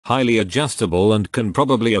highly adjustable and can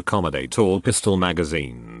probably accommodate all pistol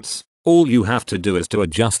magazines. All you have to do is to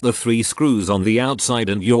adjust the 3 screws on the outside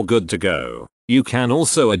and you're good to go. You can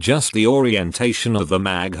also adjust the orientation of the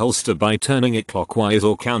mag holster by turning it clockwise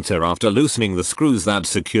or counter after loosening the screws that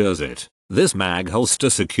secures it. This mag holster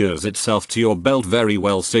secures itself to your belt very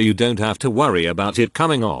well, so you don't have to worry about it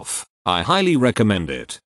coming off. I highly recommend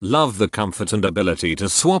it. Love the comfort and ability to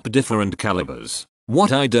swap different calibers.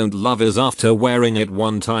 What I don't love is after wearing it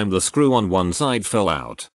one time the screw on one side fell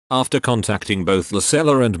out. After contacting both the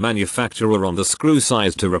seller and manufacturer on the screw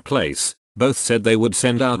size to replace, both said they would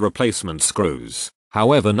send out replacement screws.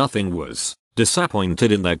 However, nothing was.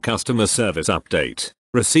 Disappointed in their customer service update.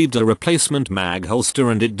 Received a replacement mag holster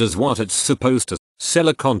and it does what it's supposed to.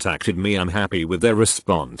 Seller contacted me. I'm happy with their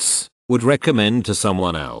response. Would recommend to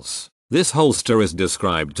someone else. This holster is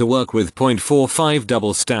described to work with .45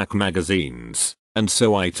 double stack magazines, and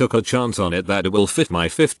so I took a chance on it that it will fit my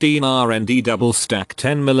 15 R&D double stack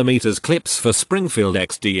 10mm clips for Springfield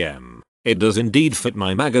XDM. It does indeed fit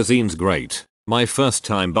my magazines great. My first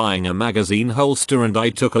time buying a magazine holster and I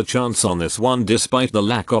took a chance on this one despite the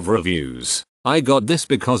lack of reviews. I got this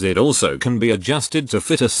because it also can be adjusted to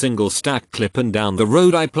fit a single stack clip, and down the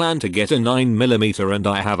road I plan to get a 9mm and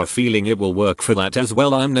I have a feeling it will work for that as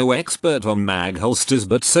well. I'm no expert on mag holsters,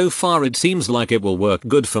 but so far it seems like it will work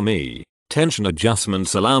good for me. Tension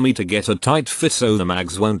adjustments allow me to get a tight fit so the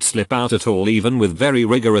mags won't slip out at all even with very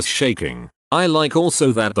rigorous shaking. I like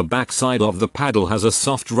also that the backside of the paddle has a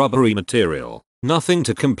soft rubbery material. Nothing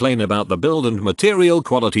to complain about the build and material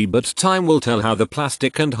quality, but time will tell how the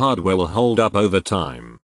plastic and hardware will hold up over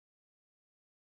time.